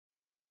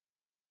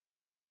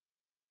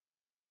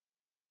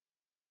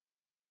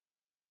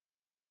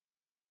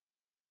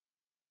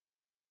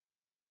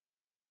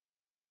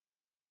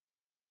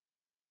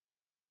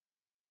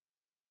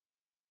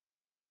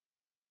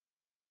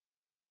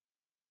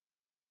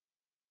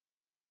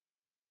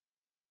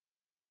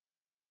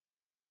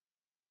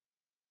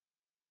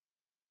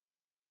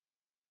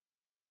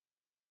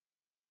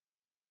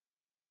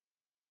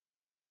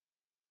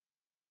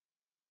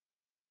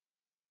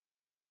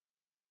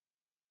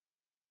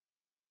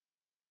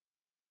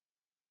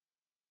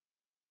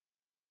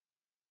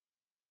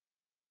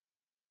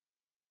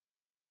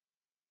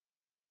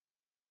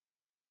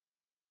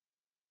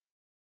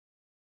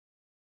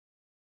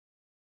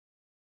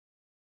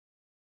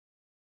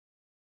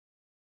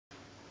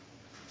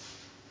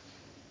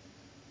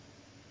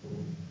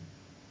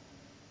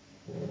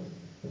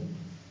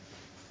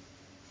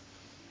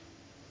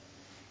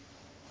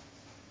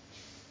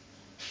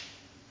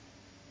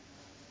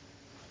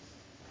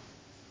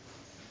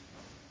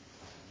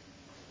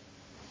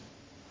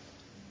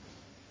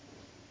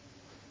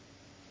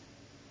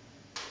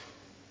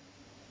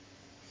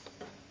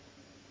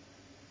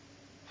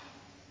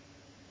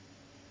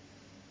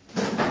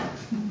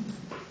So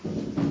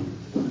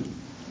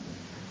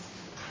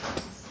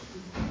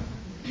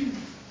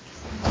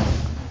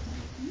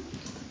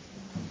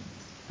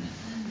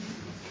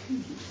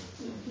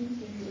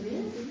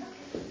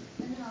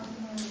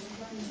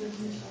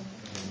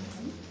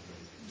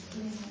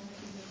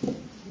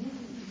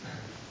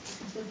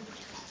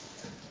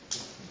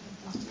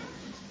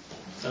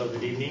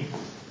good evening.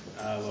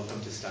 Welcome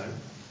to Steim.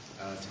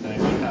 Tonight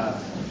we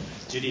have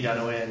Judy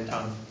Dunaway and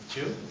Tom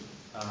Chu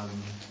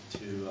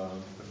to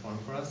perform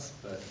for us,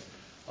 but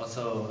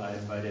also I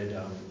invited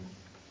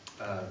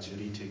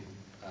Judy to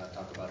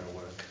talk about her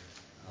work.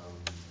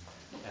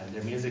 And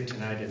their music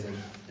tonight is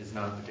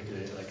not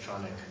particularly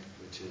electronic,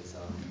 which is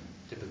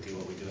typically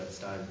what we do at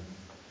Steim.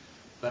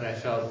 But I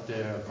felt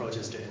their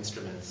approaches to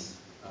instruments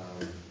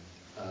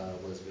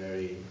was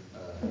very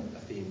a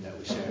theme that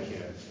we share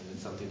here, and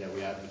it's something that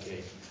we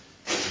advocate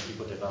when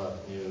people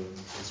develop new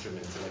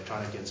instruments,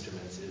 electronic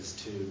instruments, is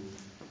to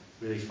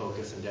really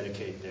focus and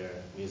dedicate their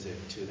music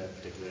to that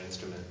particular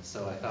instrument.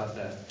 So I thought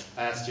that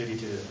I asked Judy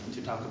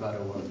to talk about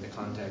her work, the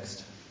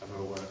context of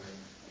her work,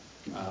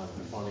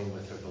 performing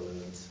with her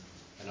balloons,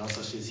 and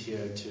also she's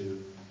here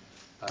to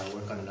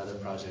work on another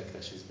project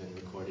that she's been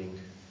recording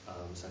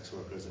sex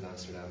workers in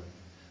Amsterdam.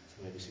 So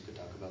maybe she could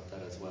talk about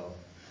that as well.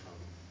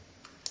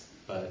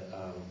 But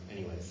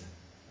anyways,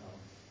 I'll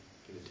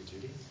give it to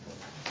Judy.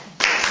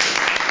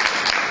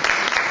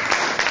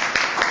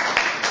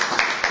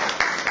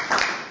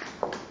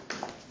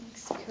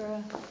 Thanks,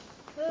 Kura.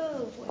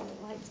 Oh boy,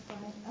 the light's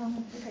bright.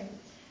 Okay.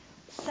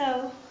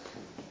 So,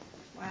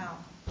 wow.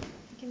 I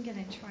think I'm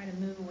going to try to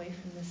move away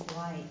from this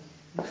light.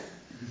 Okay,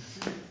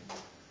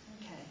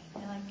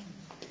 and I can.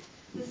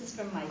 This is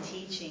from my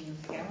teaching.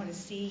 Okay, I want to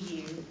see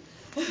you.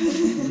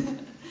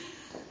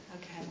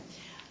 Okay.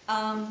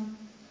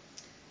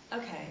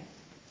 Okay.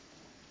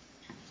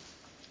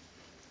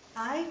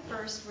 I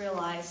first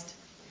realized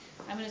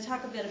I'm going to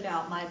talk a bit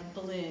about my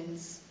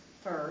balloons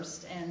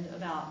first, and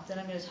then I'm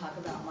going to talk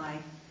about my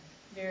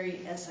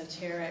very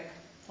esoteric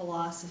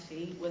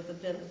philosophy with a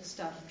bit of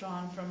stuff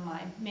drawn from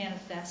my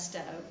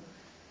manifesto,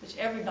 which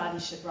everybody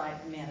should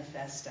write a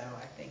manifesto,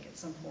 I think, at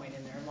some point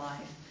in their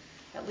life,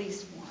 at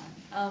least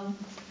one.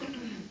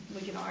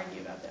 We can argue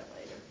about that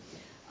later.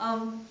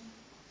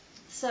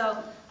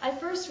 So I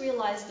first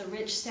realized the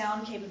rich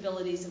sound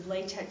capabilities of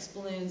latex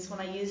balloons when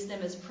I used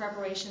them as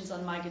preparations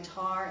on my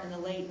guitar in the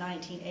late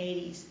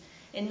 1980s.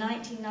 In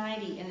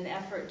 1990, in an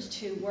effort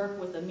to work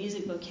with a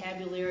music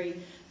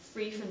vocabulary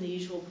free from the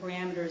usual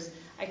parameters,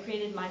 I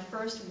created my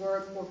first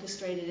work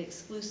orchestrated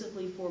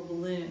exclusively for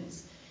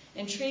balloons.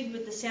 Intrigued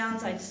with the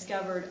sounds I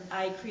discovered,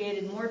 I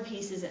created more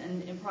pieces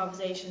and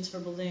improvisations for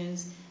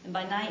balloons, and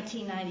by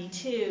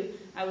 1992,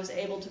 I was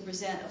able to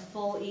present a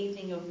full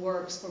evening of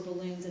works for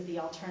balloons at the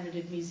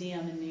Alternative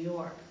Museum in New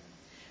York.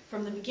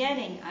 From the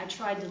beginning, I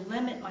tried to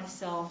limit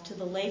myself to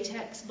the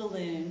latex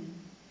balloon.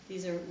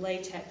 These are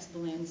latex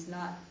balloons,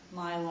 not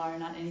mylar,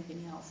 not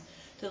anything else.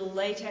 To the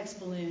latex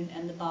balloon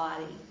and the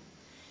body.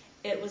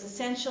 It was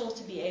essential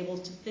to be able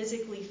to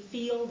physically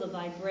feel the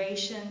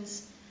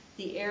vibrations,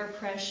 the air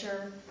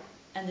pressure,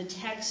 and the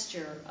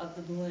texture of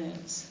the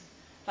balloons.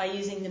 By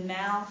using the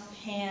mouth,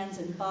 hands,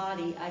 and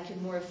body, I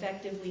could more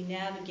effectively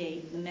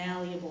navigate the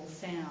malleable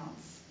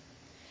sounds.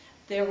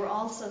 There were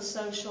also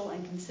social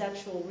and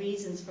conceptual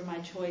reasons for my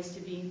choice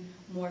to be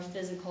more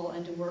physical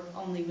and to work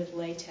only with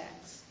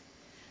latex.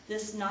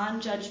 This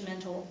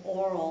non-judgmental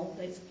aural,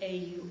 that's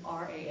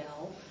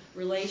A-U-R-A-L,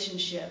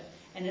 relationship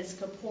and its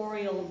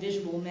corporeal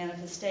visual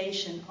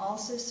manifestation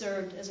also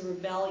served as a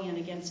rebellion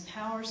against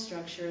power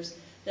structures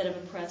that have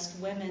oppressed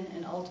women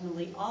and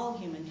ultimately all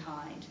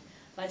humankind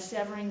by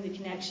severing the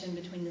connection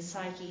between the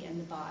psyche and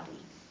the body.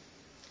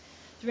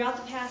 Throughout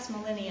the past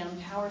millennium,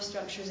 power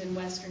structures in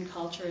Western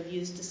culture have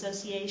used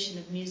dissociation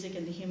of music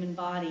and the human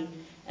body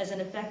as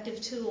an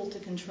effective tool to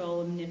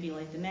control and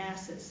manipulate the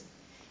masses.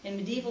 In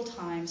medieval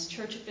times,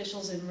 church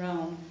officials in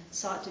Rome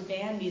sought to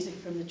ban music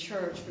from the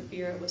church for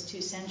fear it was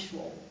too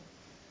sensual.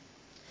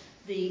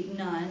 The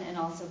nun and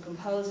also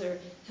composer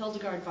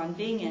Hildegard von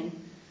Bingen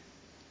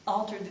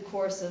altered the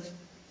course of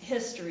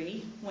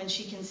history when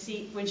she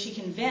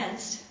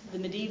convinced the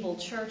medieval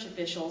church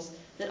officials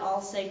that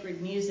all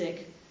sacred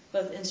music,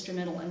 both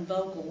instrumental and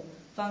vocal,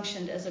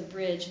 functioned as a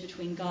bridge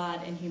between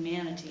God and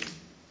humanity.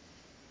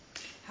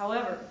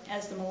 However,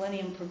 as the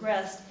millennium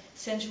progressed,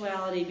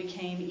 sensuality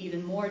became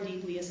even more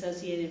deeply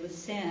associated with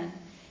sin,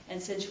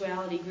 and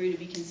sensuality grew to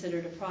be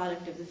considered a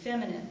product of the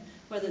feminine,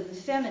 whether the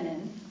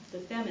feminine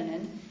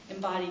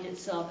embodied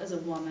itself as a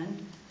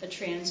woman, a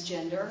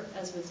transgender,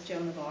 as with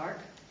Joan of Arc,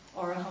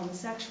 or a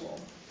homosexual.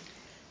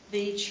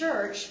 The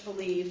church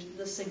believed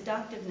the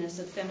seductiveness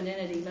of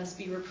femininity must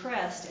be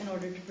repressed in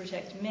order to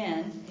protect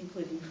men,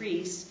 including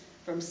priests,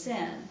 from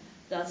sin.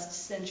 Thus,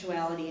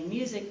 sensuality in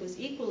music was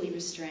equally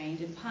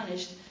restrained and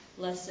punished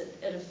lest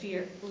it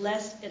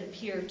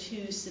appear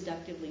too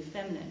seductively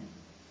feminine.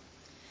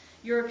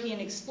 European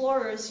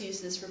explorers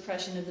used this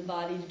repression of the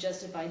body to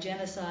justify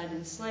genocide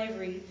and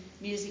slavery.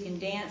 Music and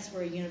dance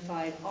were a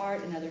unified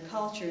art in other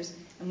cultures,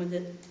 and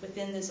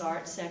within this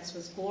art, sex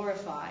was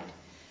glorified.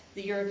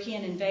 The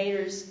European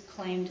invaders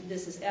claimed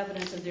this as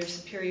evidence of their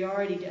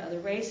superiority to other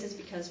races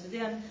because for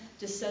them,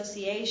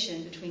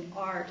 dissociation between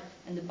art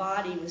and the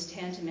body was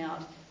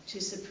tantamount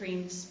to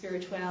supreme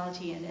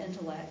spirituality and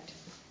intellect.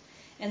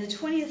 In the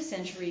 20th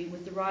century,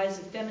 with the rise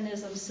of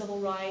feminism, civil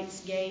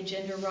rights, gay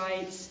gender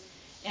rights,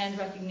 and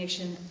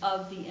recognition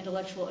of the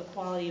intellectual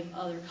equality of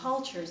other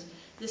cultures,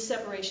 this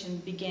separation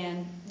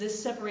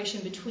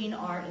between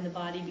art and the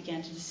body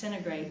began to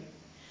disintegrate.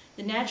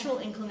 The natural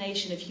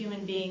inclination of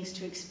human beings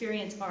to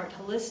experience art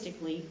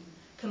holistically,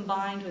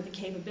 combined with the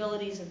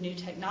capabilities of new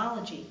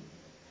technology,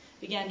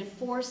 began to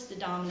force the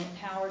dominant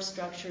power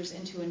structures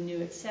into a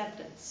new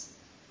acceptance.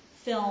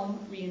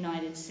 Film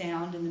reunited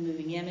sound in the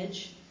moving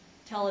image.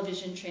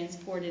 Television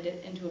transported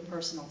it into a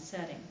personal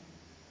setting.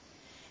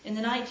 In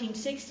the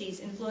 1960s,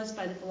 influenced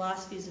by the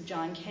philosophies of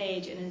John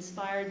Cage and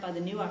inspired by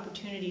the new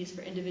opportunities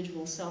for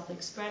individual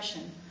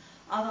self-expression,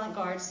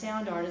 avant-garde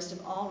sound artists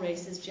of all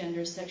races,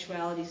 genders,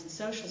 sexualities, and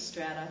social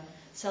strata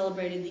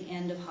celebrated the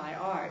end of high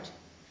art.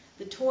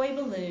 The toy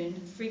balloon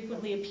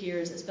frequently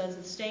appears as both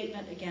a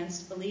statement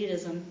against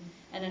elitism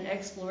and an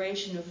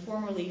exploration of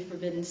formerly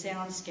forbidden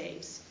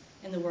soundscapes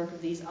in the work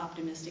of these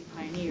optimistic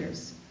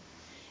pioneers.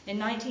 In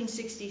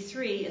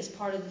 1963, as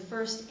part of the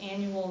first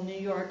annual New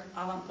York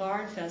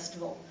Avant-Garde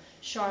Festival,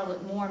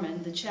 Charlotte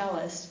Moorman, the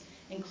cellist,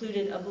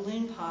 included a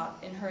balloon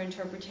pop in her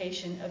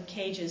interpretation of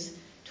Cage's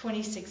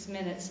 26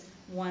 minutes,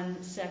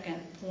 1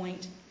 second,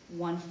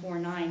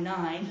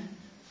 .1499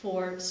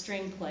 for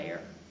String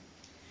Player.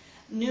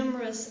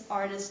 Numerous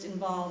artists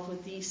involved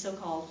with the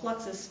so-called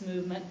Fluxus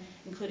movement,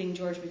 including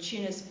George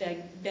Maciunas,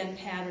 Ben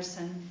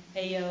Patterson,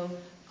 A.O.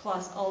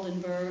 Klaus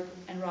Oldenburg,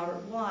 and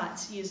Robert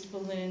Watts, used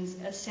balloons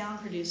as sound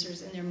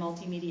producers in their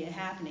multimedia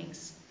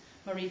happenings.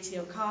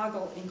 Maurizio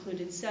Kagel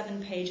included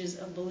 7 pages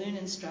of balloon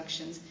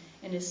instructions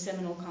in his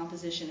seminal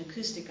composition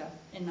Acoustica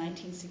in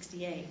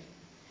 1968.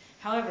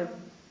 However,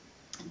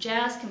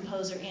 jazz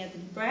composer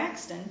Anthony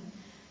Braxton,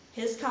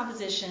 his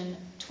composition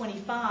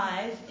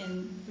 25,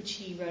 which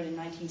he wrote in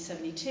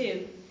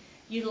 1972,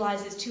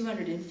 utilizes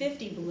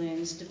 250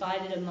 balloons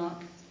divided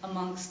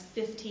amongst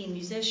 15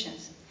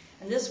 musicians.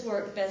 And this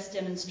work best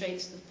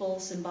demonstrates the full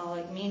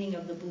symbolic meaning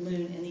of the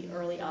balloon in the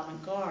early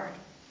avant-garde.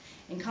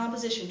 In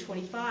composition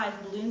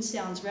 25, balloon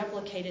sounds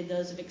replicated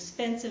those of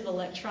expensive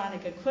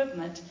electronic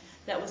equipment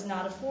that was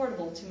not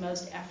affordable to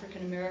most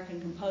African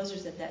American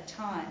composers at that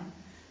time.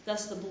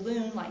 Thus, the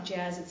balloon, like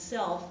jazz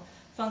itself,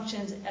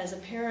 functions as a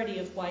parody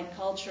of white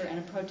culture and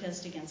a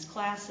protest against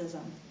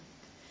classism.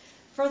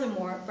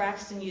 Furthermore,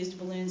 Braxton used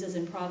balloons as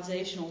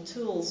improvisational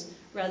tools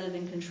rather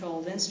than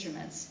controlled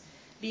instruments.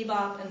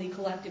 Bebop and the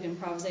collective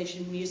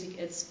improvisation music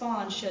it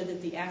spawned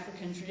showed the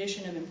African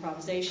tradition of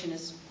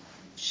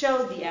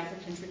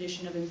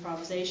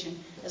improvisation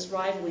as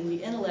rivaling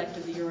the intellect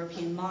of the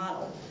European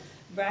model.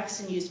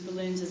 Braxton used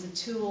balloons as a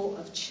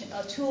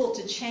tool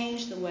to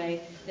change the way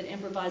that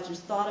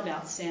improvisers thought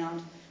about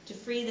sound, to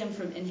free them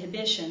from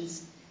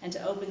inhibitions, and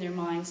to open their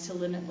minds to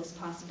limitless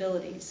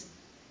possibilities.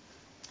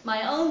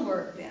 My own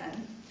work,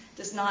 then,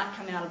 does not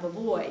come out of a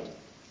void.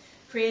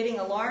 Creating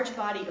a large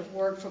body of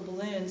work for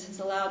balloons has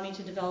allowed me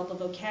to develop a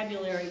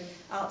vocabulary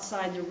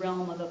outside the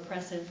realm of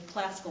oppressive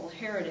classical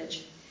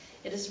heritage.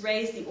 It has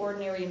raised the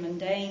ordinary and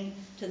mundane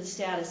to the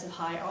status of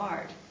high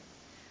art.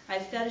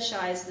 I've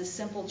fetishized this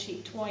simple,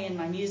 cheap toy in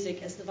my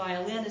music as the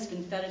violin has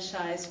been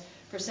fetishized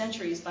for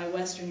centuries by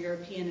Western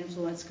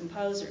European-influenced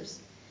composers.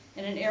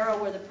 In an era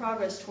where the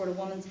progress toward a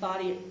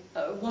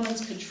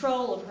woman's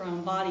control of her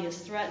own body is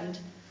threatened,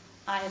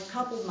 I have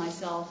coupled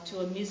myself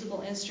to a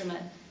musical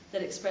instrument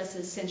that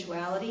expresses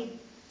sensuality,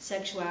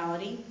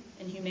 sexuality,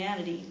 and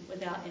humanity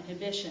without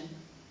inhibition.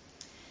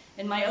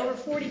 In my over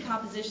 40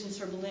 compositions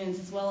for balloons,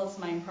 as well as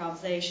my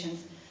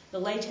improvisations, the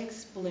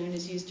latex balloon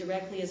is used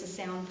directly as a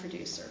sound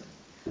producer.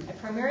 I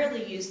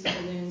primarily use the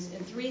balloons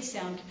in 3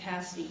 sound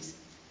capacities: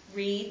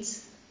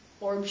 reeds,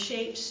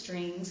 orb-shaped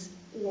strings,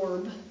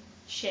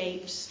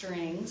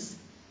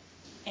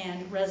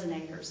 and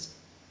resonators.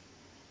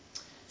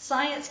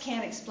 Science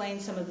can't explain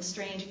some of the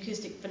strange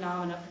acoustic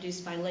phenomena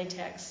produced by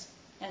latex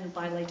and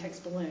by latex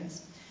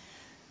balloons.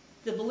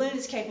 The balloon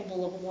is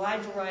capable of a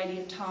wide variety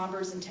of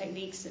timbres and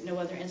techniques that no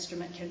other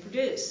instrument can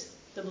produce.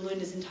 The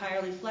balloon is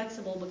entirely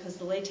flexible because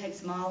the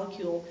latex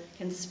molecule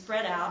can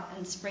spread out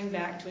and spring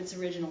back to its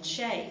original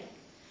shape.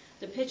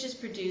 The pitches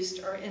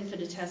produced are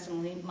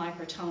infinitesimally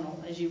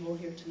microtonal, as you will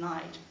hear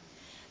tonight.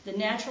 The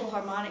natural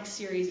harmonic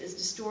series is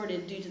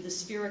distorted due to the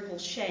spherical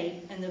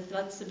shape and the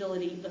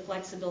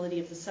flexibility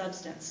of the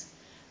substance.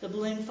 The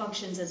balloon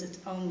functions as its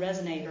own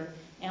resonator,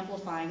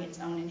 amplifying its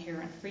own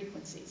inherent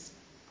frequencies.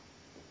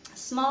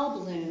 Small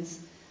balloons,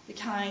 the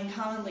kind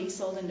commonly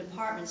sold in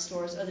department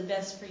stores, are the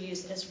best for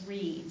use as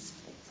reeds.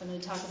 So I'm going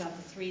to talk about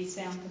the 3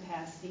 sound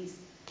capacities.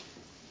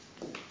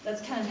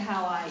 That's kind of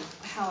how I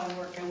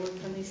work. I work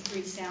from these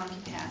 3 sound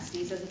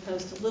capacities as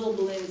opposed to little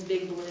balloons,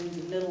 big balloons,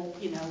 and middle,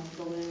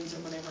 balloons or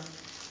whatever.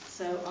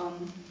 So,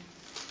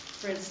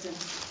 for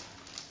instance,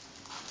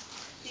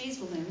 these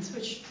balloons,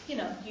 which, you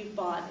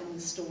bought in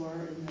the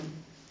store,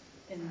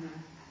 in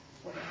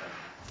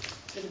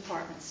the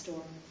department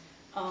store.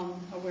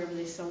 or wherever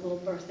they sell little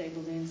birthday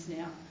balloons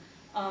now.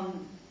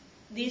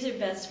 These are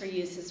best for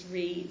use as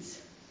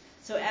reeds.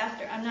 So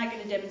I'm not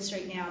going to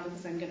demonstrate now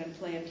because I'm going to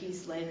play a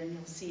piece later and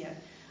you'll see it.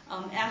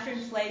 After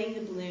inflating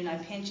the balloon, I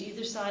pinch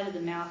either side of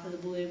the mouth of the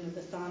balloon with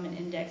the thumb and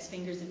index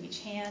fingers of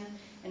each hand,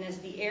 and as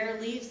the air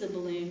leaves the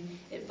balloon,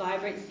 it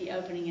vibrates the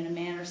opening in a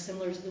manner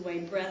similar to the way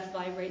breath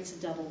vibrates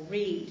a double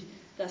reed,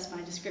 thus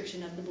my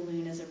description of the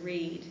balloon as a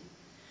reed.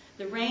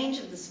 The range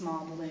of the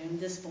small balloon,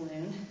 this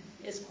balloon,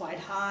 is quite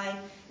high.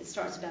 It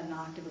starts about an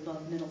octave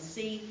above middle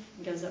C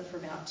and goes up for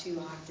about 2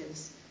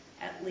 octaves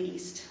at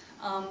least.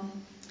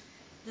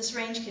 This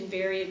range can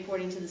vary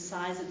according to the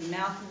size of the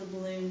mouth of the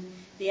balloon.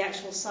 The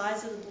actual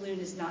size of the balloon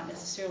is not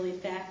necessarily a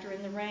factor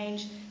in the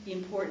range. The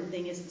important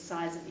thing is the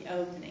size of the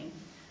opening.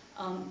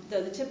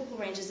 Though the typical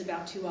range is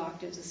about 2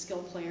 octaves, a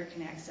skilled player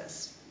can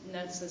access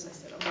notes, as I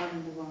said, above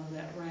and below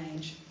that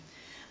range.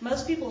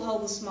 Most people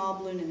hold the small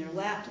balloon in their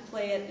lap to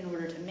play it in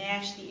order to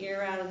mash the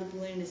air out of the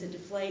balloon as it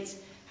deflates.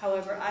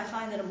 However, I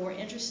find that a more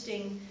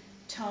interesting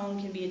tone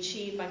can be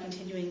achieved by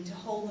continuing to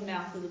hold the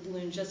mouth of the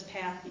balloon just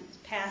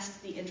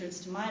past the entrance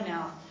to my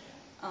mouth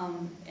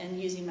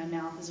and using my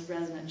mouth as a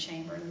resonant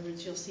chamber. In other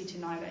words, you'll see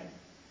tonight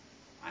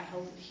I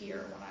hold it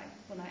here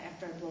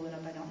after I blow it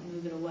up. I don't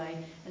move it away,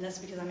 and that's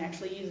because I'm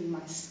actually using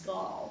my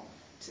skull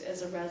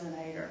as a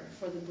resonator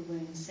for the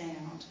balloon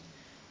sound.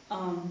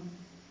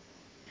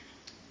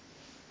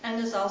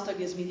 And this also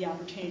gives me the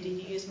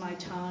opportunity to use my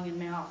tongue and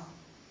mouth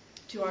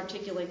to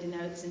articulate the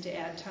notes and to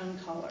add tone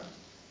color.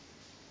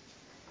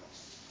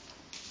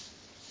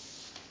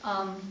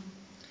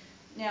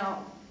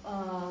 Now,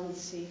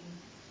 let's see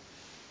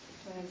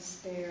if I have a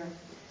spare.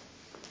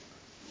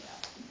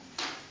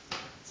 Yeah.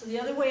 So the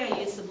other way I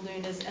use the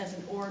balloon is as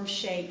an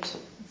orb-shaped,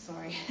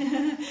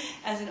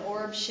 as an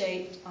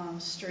orb-shaped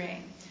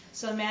string.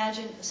 So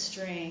imagine a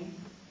string,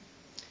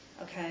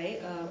 okay,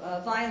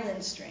 a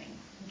violin string,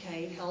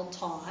 okay, held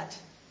taut,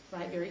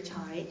 right, very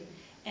tight.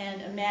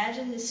 And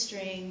imagine this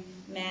string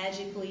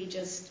magically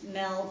just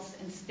melts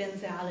and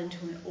spins out into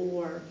an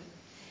orb.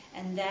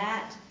 And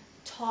that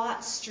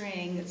taut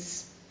string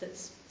that's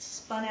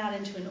spun out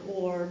into an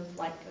orb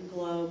like a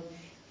globe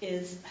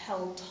is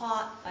held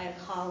taut by a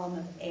column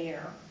of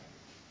air.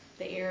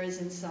 The air is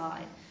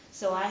inside.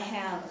 So I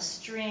have a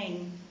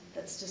string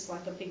that's just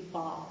like a big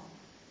ball.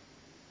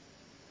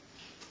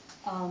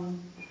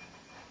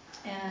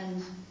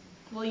 And,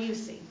 well, you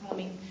see. I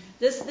mean,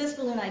 this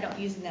balloon I don't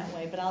use in that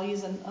way, but I'll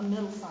use a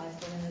middle-sized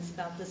balloon that's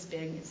about this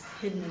big. It's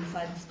hidden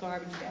inside this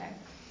garbage bag.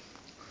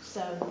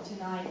 So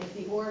tonight is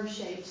the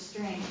orb-shaped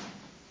string.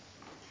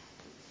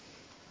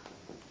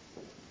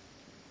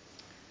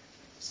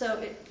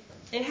 So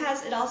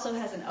it also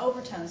has an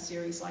overtone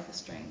series like a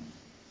string.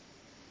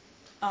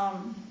 I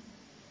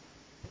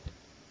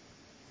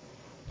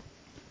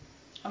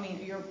mean,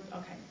 you're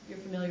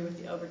familiar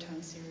with the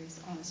overtone series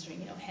on the string.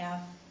 You know,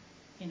 half,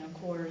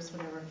 quarters,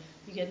 whatever.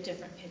 You get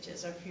different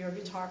pitches. Or if you're a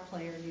guitar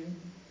player,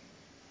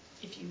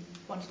 if you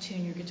want to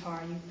tune your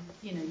guitar,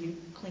 you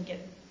clink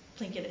it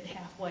at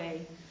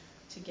halfway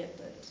to get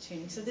the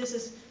tuning. So this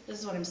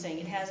is what I'm saying.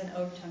 It has an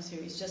overtone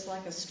series, just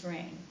like a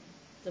string.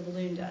 The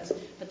balloon does.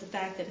 But the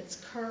fact that it's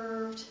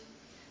curved,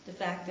 the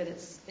fact that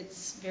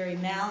it's very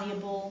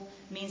malleable,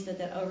 means that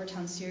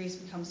overtone series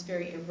becomes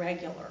very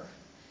irregular.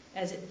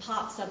 As it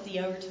pops up the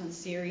overtone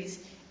series,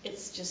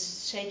 it's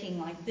just shaking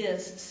like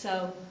this.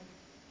 So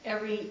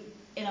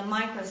in a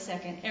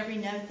microsecond, every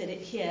note that it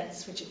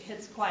hits, which it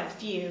hits quite a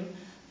few,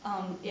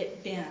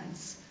 it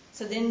bends.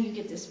 So then you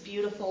get this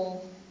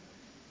beautiful,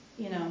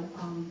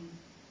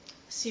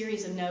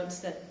 series of notes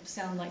that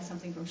sound like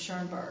something from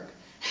Schoenberg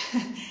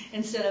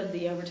instead of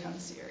the overtone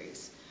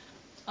series.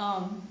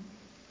 Or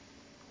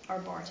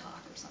Bartok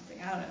or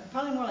something. I don't know.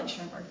 Probably more like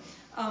Schoenberg.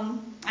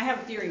 I have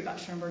a theory about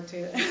Schoenberg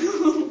too.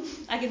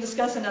 I can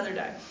discuss another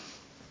day.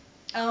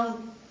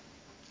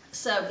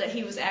 So that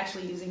he was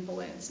actually using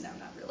balloons. No,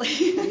 not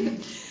really.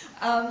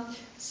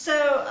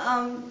 So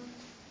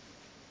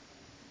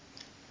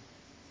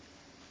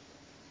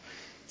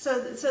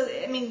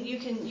I mean, you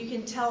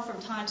can tell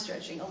from time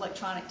stretching,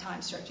 electronic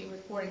time stretching,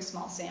 recording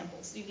small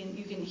samples. You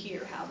can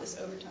hear how this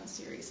overtone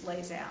series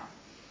lays out.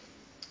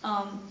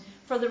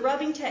 For the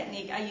rubbing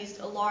technique, I used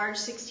a large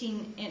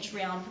 16-inch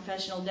round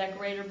professional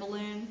decorator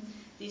balloon.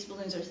 These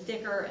balloons are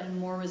thicker and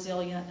more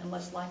resilient and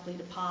less likely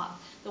to pop.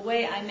 The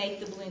way I make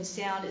the balloon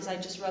sound is I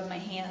just rub my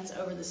hands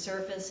over the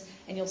surface,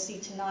 and you'll see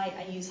tonight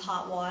I use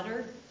hot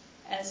water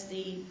as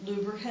the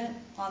lubricant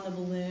on the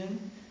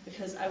balloon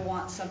because I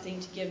want something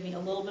to give me a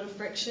little bit of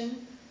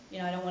friction.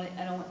 I don't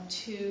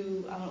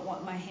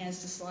want my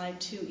hands to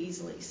slide too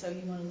easily. So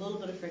you want a little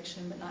bit of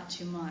friction, but not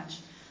too much.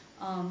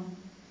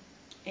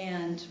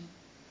 And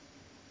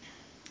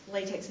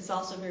latex is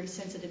also very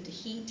sensitive to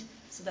heat,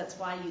 so that's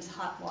why I use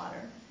hot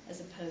water as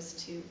opposed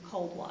to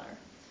cold water.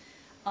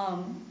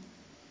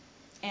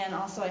 And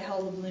also I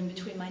hold the balloon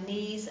between my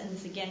knees, and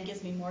this again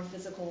gives me more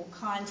physical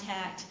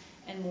contact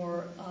and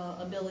more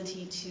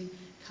ability to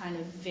kind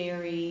of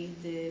vary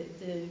the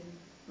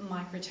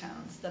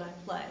microtones that I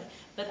play.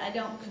 But I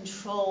don't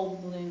control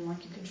the balloon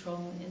like you control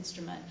an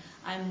instrument.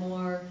 I'm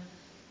more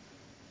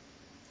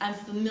I'm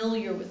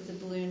familiar with the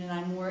balloon and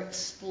I'm more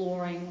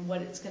exploring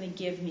what it's going to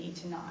give me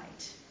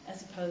tonight,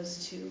 as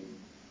opposed to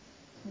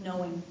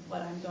knowing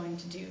what I'm going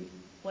to do,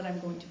 what I'm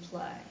going to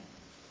play.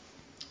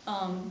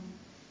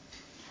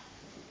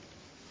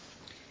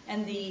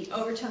 And the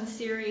overtone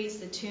series,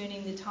 the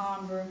tuning, the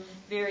timbre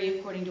vary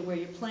according to where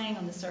you're playing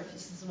on the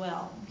surface as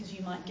well, because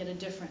you might get a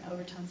different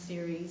overtone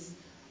series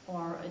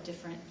or a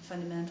different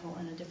fundamental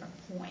and a different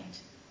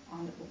point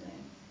on the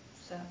balloon.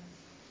 So.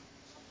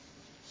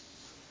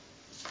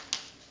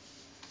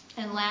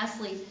 And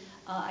lastly,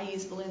 I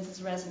use balloons as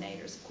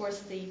resonators. Of course,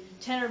 the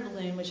tenor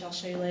balloon, which I'll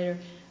show you later,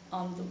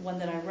 the one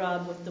that I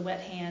rub with the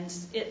wet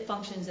hands, it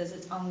functions as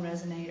its own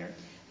resonator.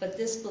 But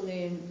this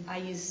balloon I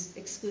use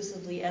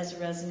exclusively as a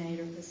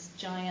resonator, this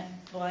giant,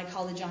 what I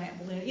call the giant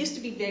balloon. It used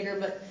to be bigger,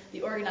 but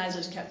the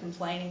organizers kept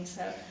complaining,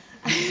 so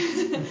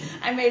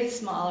I made it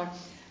smaller.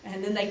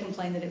 And then they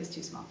complained that it was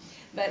too small.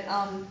 But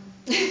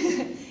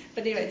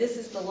but anyway, this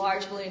is the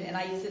large balloon, and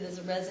I use it as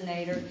a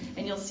resonator.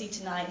 And you'll see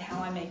tonight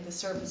how I make the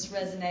surface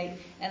resonate.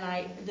 And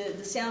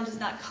the sound does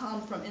not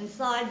come from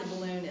inside the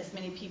balloon, as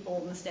many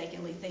people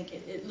mistakenly think.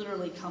 It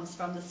literally comes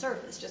from the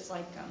surface, just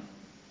like,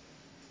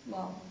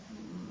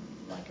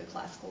 like a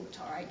classical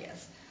guitar, I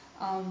guess.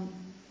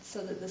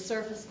 So that the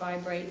surface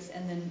vibrates,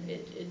 and then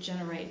it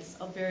generates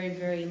a very,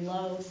 very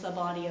low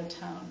sub-audio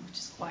tone, which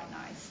is quite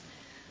nice.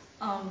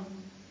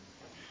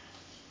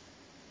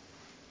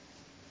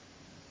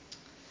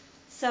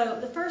 So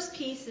the first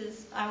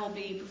pieces I will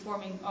be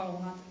performing, I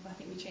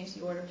think we changed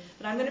the order,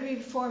 but I'm going to be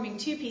performing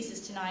two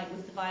pieces tonight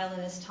with the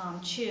violinist Tom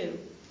Chu.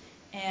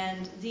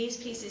 And these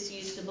pieces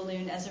use the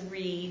balloon as a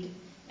reed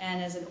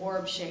and as an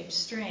orb-shaped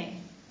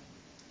string.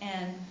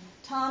 And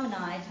Tom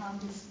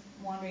is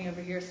wandering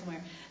over here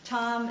somewhere,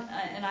 Tom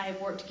and I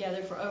have worked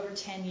together for over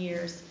 10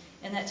 years.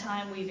 In that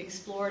time we've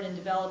explored and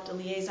developed a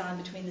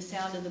liaison between the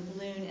sound of the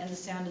balloon and the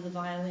sound of the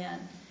violin.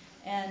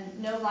 And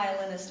no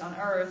violinist on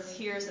earth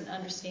hears and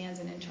understands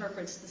and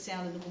interprets the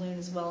sound of the balloon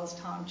as well as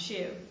Tom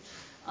Chu.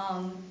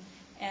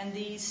 And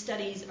these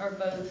studies are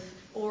both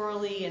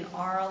orally and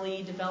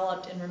aurally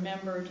developed and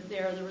remembered.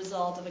 They're the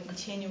result of a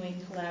continuing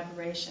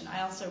collaboration.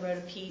 I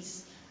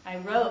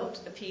wrote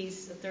a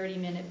piece, a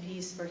 30-minute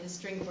piece for his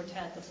string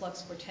quartet, the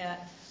Flux Quartet,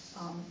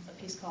 a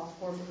piece called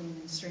For Balloon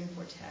and String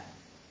Quartet.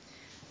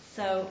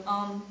 So,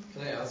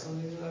 can I add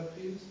something to that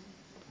piece?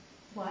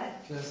 What?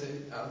 Can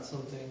I add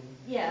something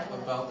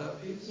about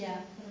that piece? Yeah.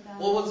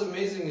 Well, what's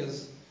amazing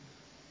is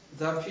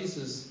that piece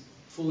is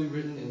fully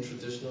written in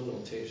traditional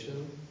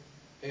notation,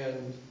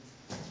 and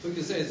we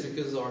could say it's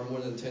because of our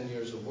more than 10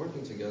 years of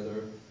working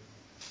together.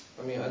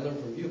 I mean, I learned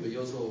from you, but you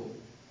also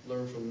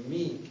learned from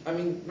me. I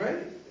mean,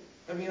 right?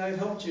 I mean, I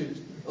helped you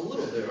a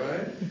little bit,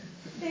 right?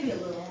 Maybe a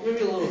little.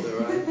 Maybe a little bit,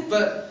 right?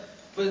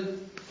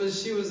 But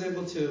she was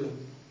able to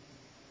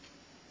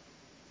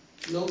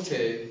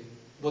notate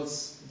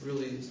what's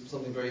really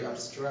something very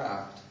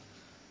abstract.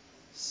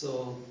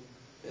 So,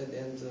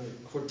 and the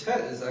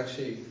quartet is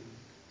actually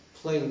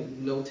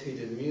playing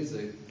notated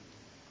music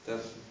that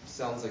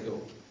sounds like an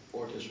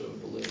orchestra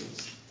of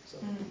balloons. So.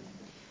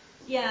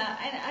 Yeah,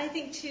 and I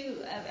think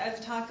too,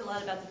 I've talked a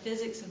lot about the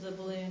physics of the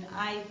balloon.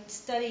 I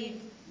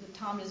studied,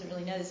 Tom doesn't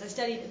really know this, I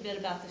studied a bit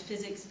about the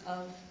physics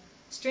of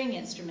string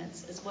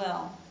instruments as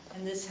well.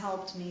 And this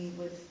helped me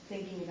with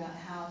thinking about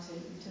how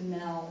to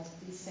meld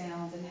these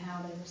sounds and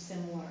how they were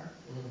similar,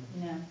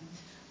 you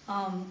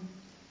know.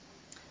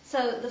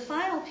 So the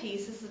final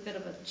piece, this is a bit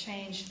of a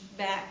change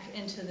back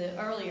into the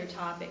earlier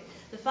topic.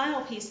 The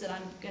final piece that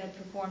I'm going to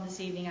perform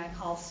this evening I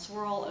call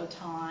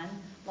Swirl-O-Ton,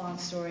 long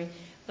story.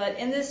 But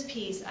in this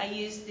piece I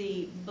use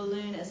the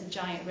balloon as a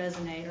giant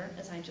resonator,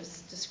 as I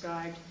just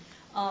described.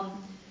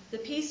 The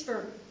piece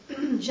for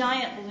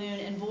giant balloon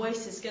and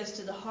voices goes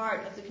to the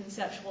heart of the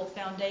conceptual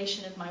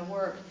foundation of my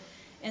work.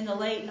 In the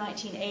late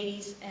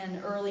 1980s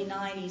and early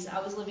 90s,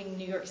 I was living in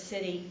New York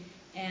City,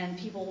 and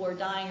people were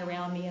dying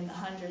around me in the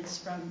hundreds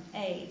from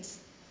AIDS.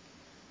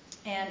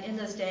 And in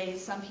those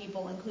days, some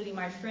people, including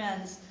my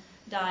friends,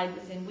 died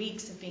within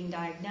weeks of being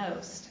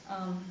diagnosed.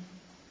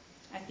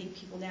 I think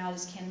people now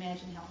just can't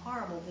imagine how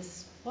horrible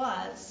this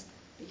was,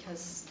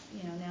 because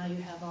now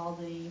you have all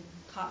the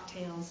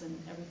cocktails and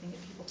everything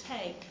that people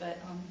take, but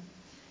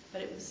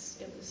it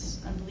was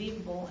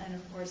unbelievable. And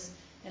of course,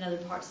 in other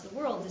parts of the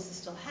world, this is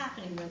still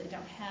happening where they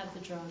don't have the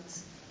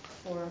drugs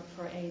for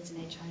AIDS and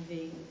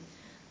HIV.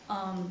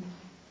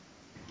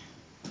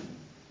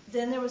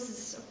 Then there was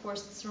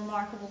this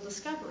remarkable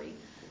discovery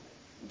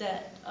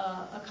that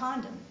a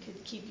condom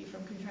could keep you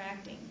from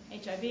contracting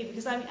HIV.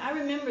 Because I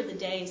remember the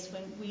days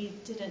when we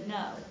didn't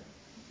know.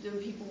 There were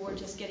people who were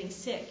just getting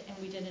sick, and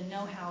we didn't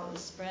know how it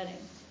was spreading.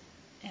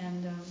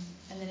 And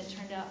then it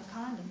turned out a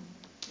condom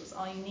was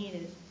all you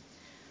needed.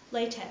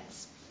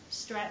 Latex,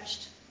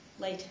 stretched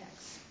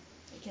latex.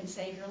 It can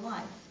save your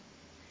life.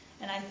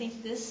 And I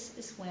think this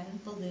is when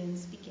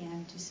balloons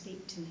began to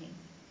speak to me.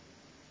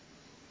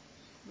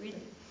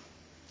 Really.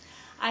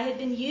 I had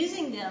been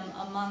using them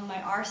among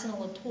my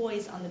arsenal of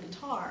toys on the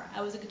guitar.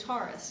 I was a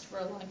guitarist for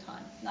a long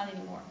time, not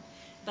anymore.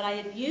 But I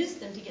had used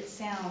them to get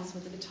sounds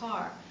with the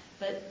guitar.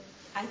 But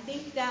I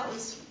think that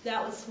was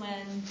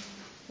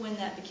when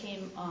that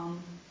became,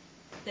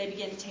 they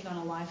began to take on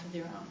a life of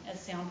their own as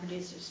sound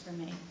producers for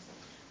me.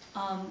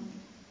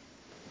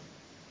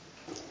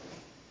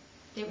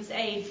 It was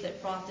AIDS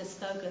that brought this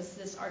focus,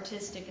 this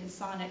artistic and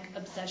sonic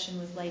obsession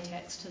with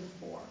latex to the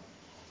fore.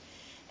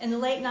 In the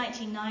late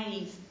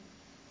 1990s,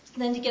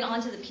 then to get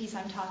on to the piece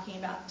I'm talking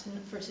about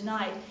for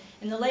tonight,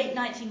 in the late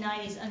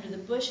 1990s under the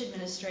Bush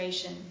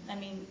administration, I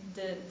mean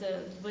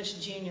the Bush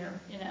Jr.,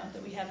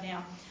 that we have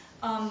now,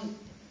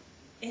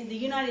 in the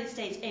United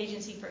States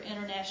Agency for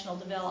International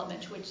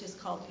Development, which is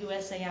called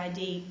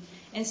USAID,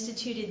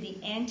 instituted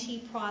the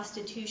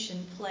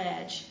Anti-Prostitution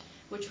Pledge,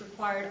 which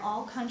required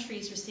all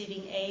countries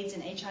receiving AIDS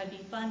and HIV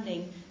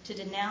funding to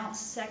denounce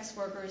sex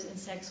workers and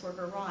sex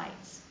worker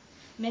rights.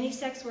 Many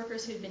sex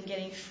workers who'd been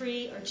getting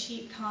free or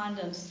cheap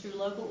condoms through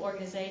local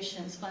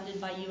organizations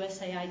funded by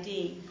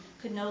USAID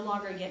could no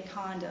longer get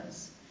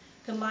condoms.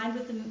 Combined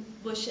with the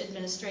Bush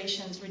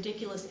administration's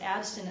ridiculous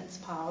abstinence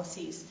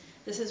policies,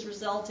 this has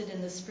resulted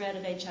in the spread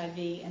of HIV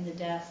and the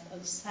death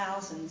of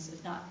thousands,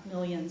 if not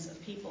millions,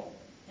 of people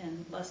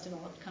in less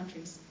developed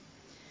countries.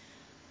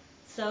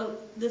 So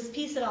this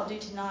piece that I'll do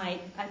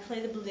tonight, I play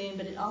the balloon,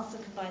 but it also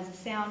combines a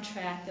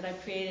soundtrack that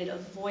I've created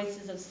of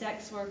voices of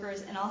sex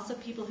workers and also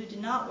people who do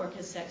not work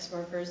as sex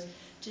workers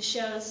to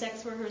show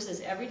sex workers as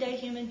everyday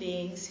human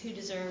beings who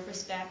deserve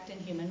respect and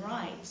human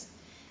rights.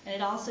 And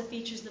it also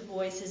features the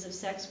voices of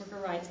sex worker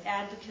rights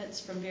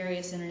advocates from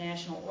various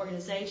international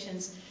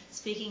organizations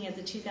speaking at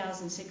the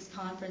 2006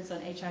 conference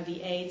on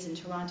HIV/AIDS in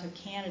Toronto,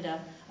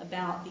 Canada,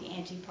 about the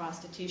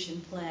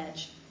Anti-Prostitution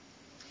Pledge.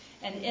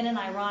 And in an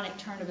ironic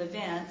turn of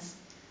events,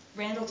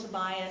 Randall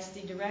Tobias,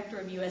 the director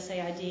of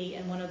USAID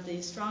and one of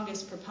the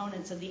strongest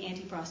proponents of the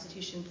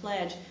Anti-Prostitution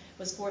Pledge,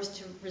 was forced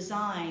to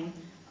resign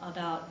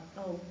about,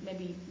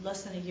 maybe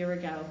less than a year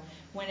ago,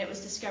 when it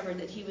was discovered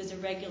that he was a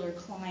regular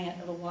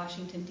client of a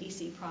Washington,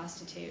 D.C.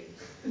 prostitute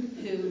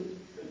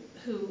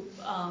who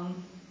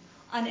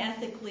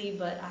unethically,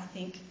 but I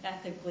think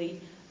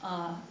ethically,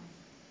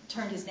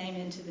 turned his name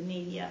into the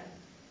media.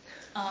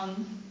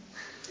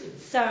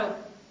 So,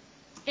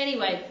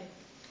 anyway,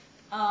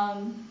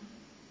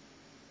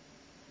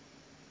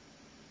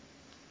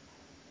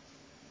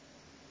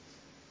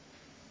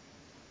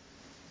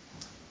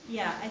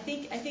 yeah, I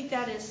think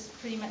that is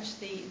pretty much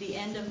the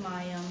end of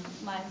my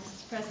my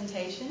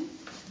presentation.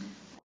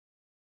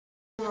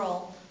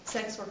 Rural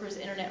Sex Workers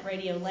Internet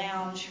Radio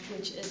Lounge,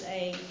 which is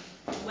a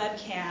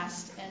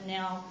webcast and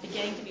now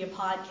beginning to be a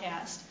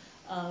podcast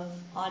of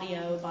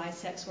audio by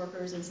sex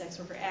workers and sex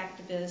worker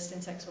activists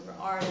and sex worker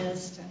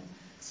artists and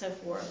so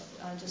forth.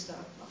 Just a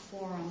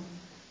forum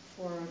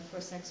for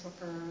sex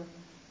worker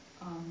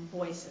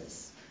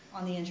voices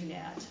on the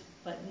internet,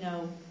 but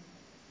no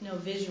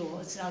visual.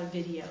 It's not a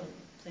video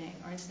thing,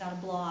 or it's not a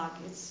blog.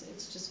 It's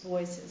just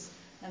voices,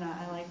 and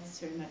I like this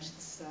very much,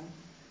 this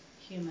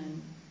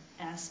human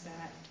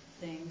aspect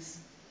things.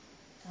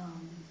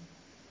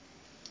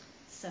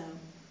 So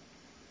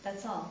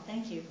that's all.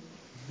 Thank you.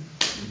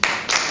 You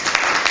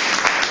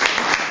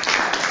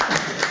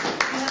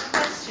have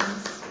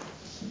questions?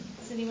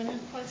 Does anyone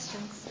have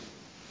questions?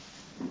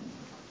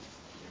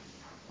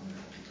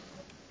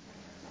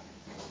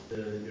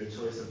 Your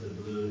choice of the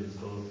balloon is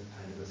both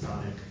kind of a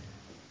sonic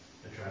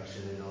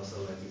attraction and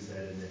also, like you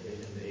said, in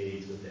the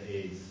age with the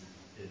AIDS,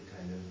 it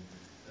kind of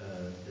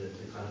the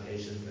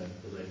connotations that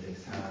the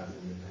latex has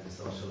and the kind of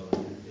social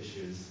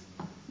issues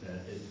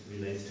that it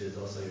relates to is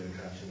also your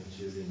attraction of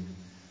choosing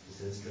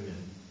this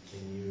instrument.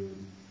 Can you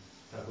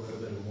talk a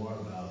little bit more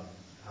about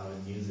how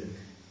in music,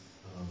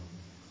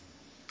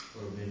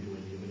 or maybe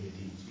when you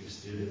teach your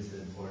students,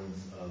 the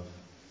importance of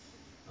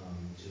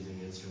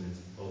choosing instruments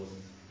both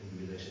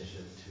in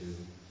relationship to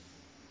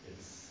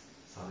its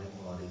sonic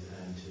qualities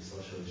and to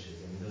social issues?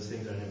 I mean, those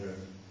things are never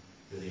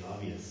really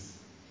obvious,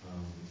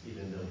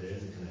 even though there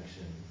is a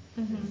connection.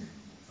 Mm-hmm.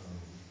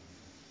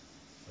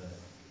 But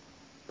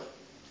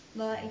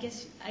well, I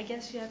guess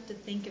you have to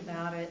think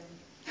about it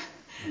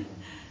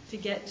to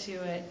get to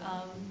it.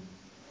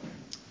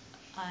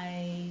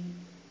 I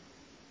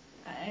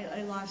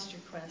lost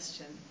your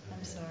question. Okay.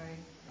 I'm sorry.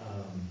 I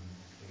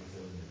guess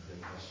that wasn't a clear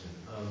question.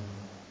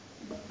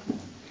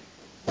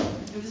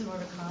 It was more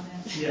of a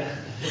comment. Yeah.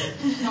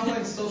 How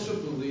might social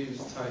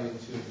beliefs tie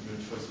into your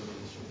choice of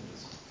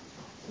instruments?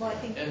 Well, I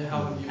think. And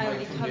how you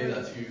might convey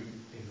that to you?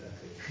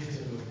 Exactly.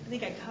 I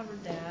think I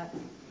covered that,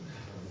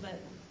 but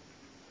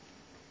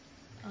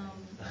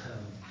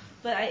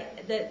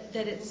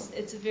that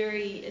it's a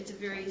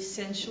very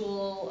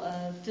sensual,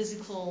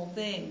 physical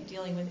thing,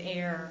 dealing with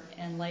air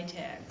and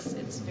latex.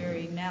 It's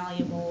very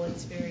malleable.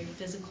 It's very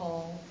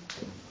physical.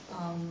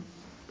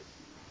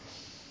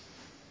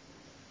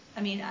 I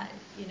mean, I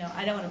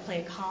don't want to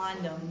play a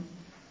condom.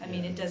 I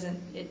mean, it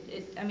doesn't.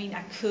 I mean,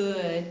 I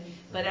could,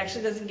 but it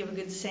actually doesn't give a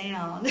good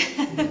sound.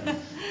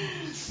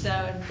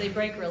 So they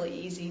break really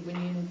easy when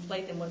you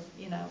inflate them with,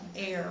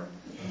 air,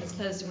 as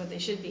opposed to what they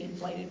should be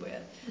inflated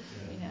with,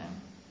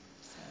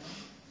 So.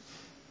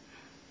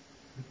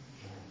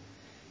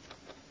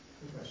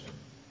 Good question.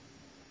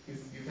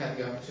 You've had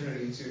the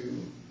opportunity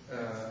to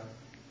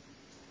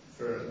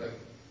for like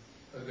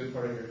a good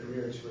part of your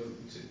career to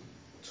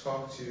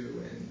talk to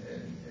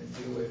and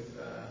deal with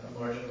a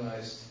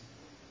marginalized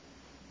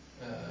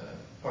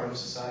part of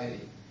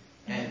society.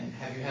 And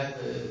have you had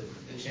the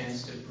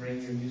chance to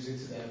bring your music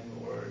to them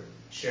or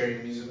share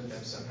your music with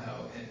them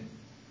somehow and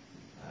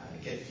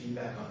get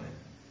feedback on it?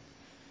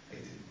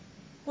 Like,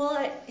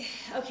 Well,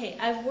 okay,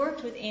 I've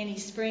worked with Annie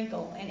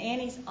Sprinkle, and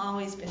Annie's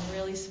always been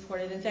really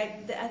supportive. In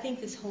fact, I think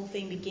this whole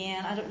thing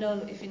began, I don't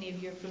know if any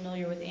of you are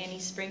familiar with Annie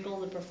Sprinkle,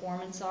 the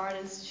performance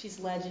artist. She's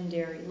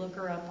legendary. Look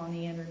her up on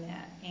the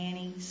internet,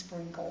 Annie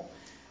Sprinkle.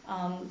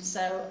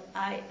 So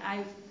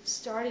I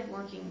started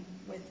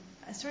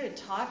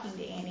talking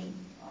to Annie,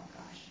 oh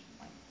gosh,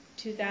 like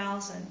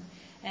 2000,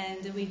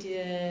 and then we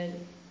did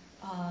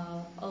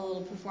a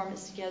little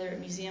performance together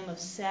at Museum of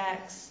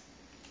Sex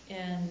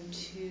in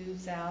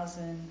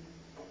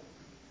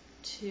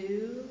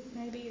 2002,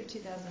 maybe, or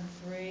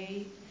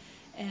 2003,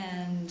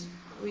 and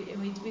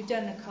we've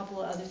done a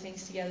couple of other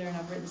things together, and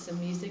I've written some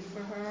music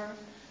for her.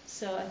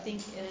 So I think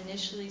it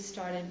initially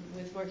started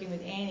with working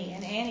with Annie,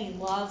 and Annie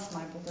loves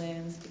my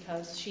balloons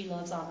because she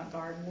loves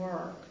avant-garde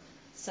work.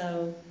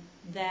 So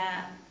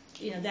that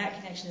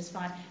connection is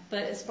fine.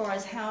 But as far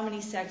as how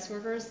many sex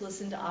workers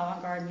listen to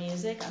avant-garde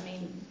music, I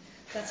mean,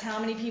 that's how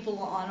many people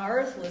on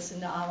earth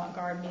listen to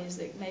avant-garde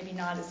music. Maybe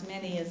not as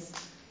many as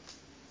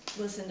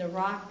listen to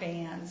rock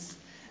bands.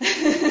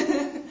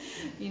 And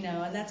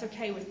that's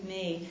okay with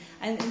me.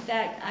 And in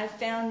fact, I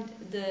found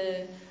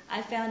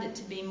it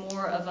to be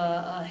more of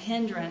a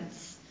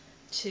hindrance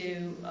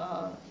to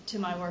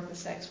my work with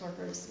sex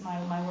workers,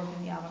 my work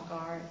in the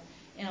avant-garde,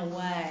 in a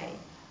way,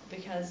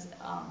 because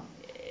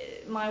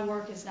my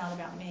work is not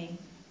about me.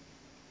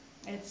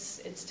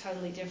 It's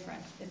totally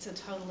different. It's a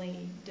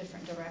totally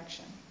different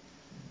direction.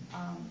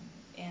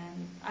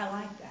 And I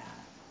like that,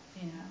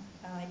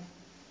 I like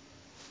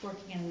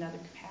working in another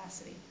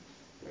capacity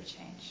for a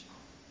change.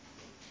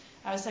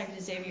 I was talking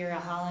to Xavier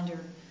Hollander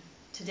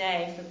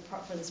today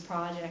for this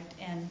project,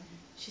 and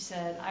she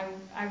said, I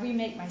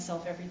remake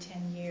myself every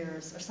 10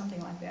 years, or something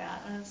like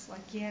that. And I was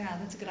like, yeah,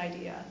 that's a good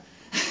idea.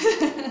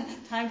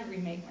 Time to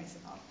remake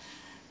myself.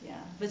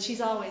 Yeah, but she's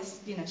always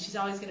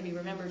going to be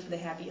remembered for the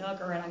happy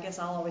hooker, and I guess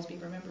I'll always be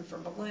remembered for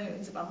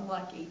balloons if I'm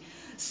lucky.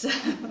 So,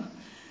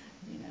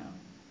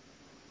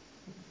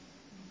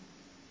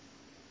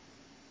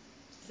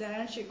 Does that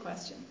answer your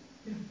question?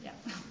 Yeah.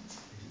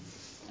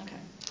 Okay.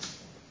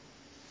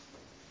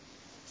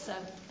 So,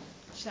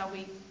 shall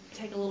we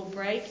take a little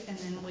break, and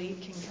then we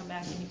can come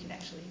back and you can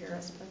actually hear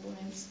us play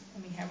balloons?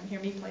 Hear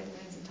me play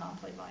balloons and Tom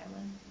play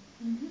violin.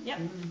 Mm-hmm. Yep.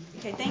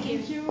 Okay, thank you.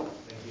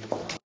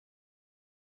 Thank you.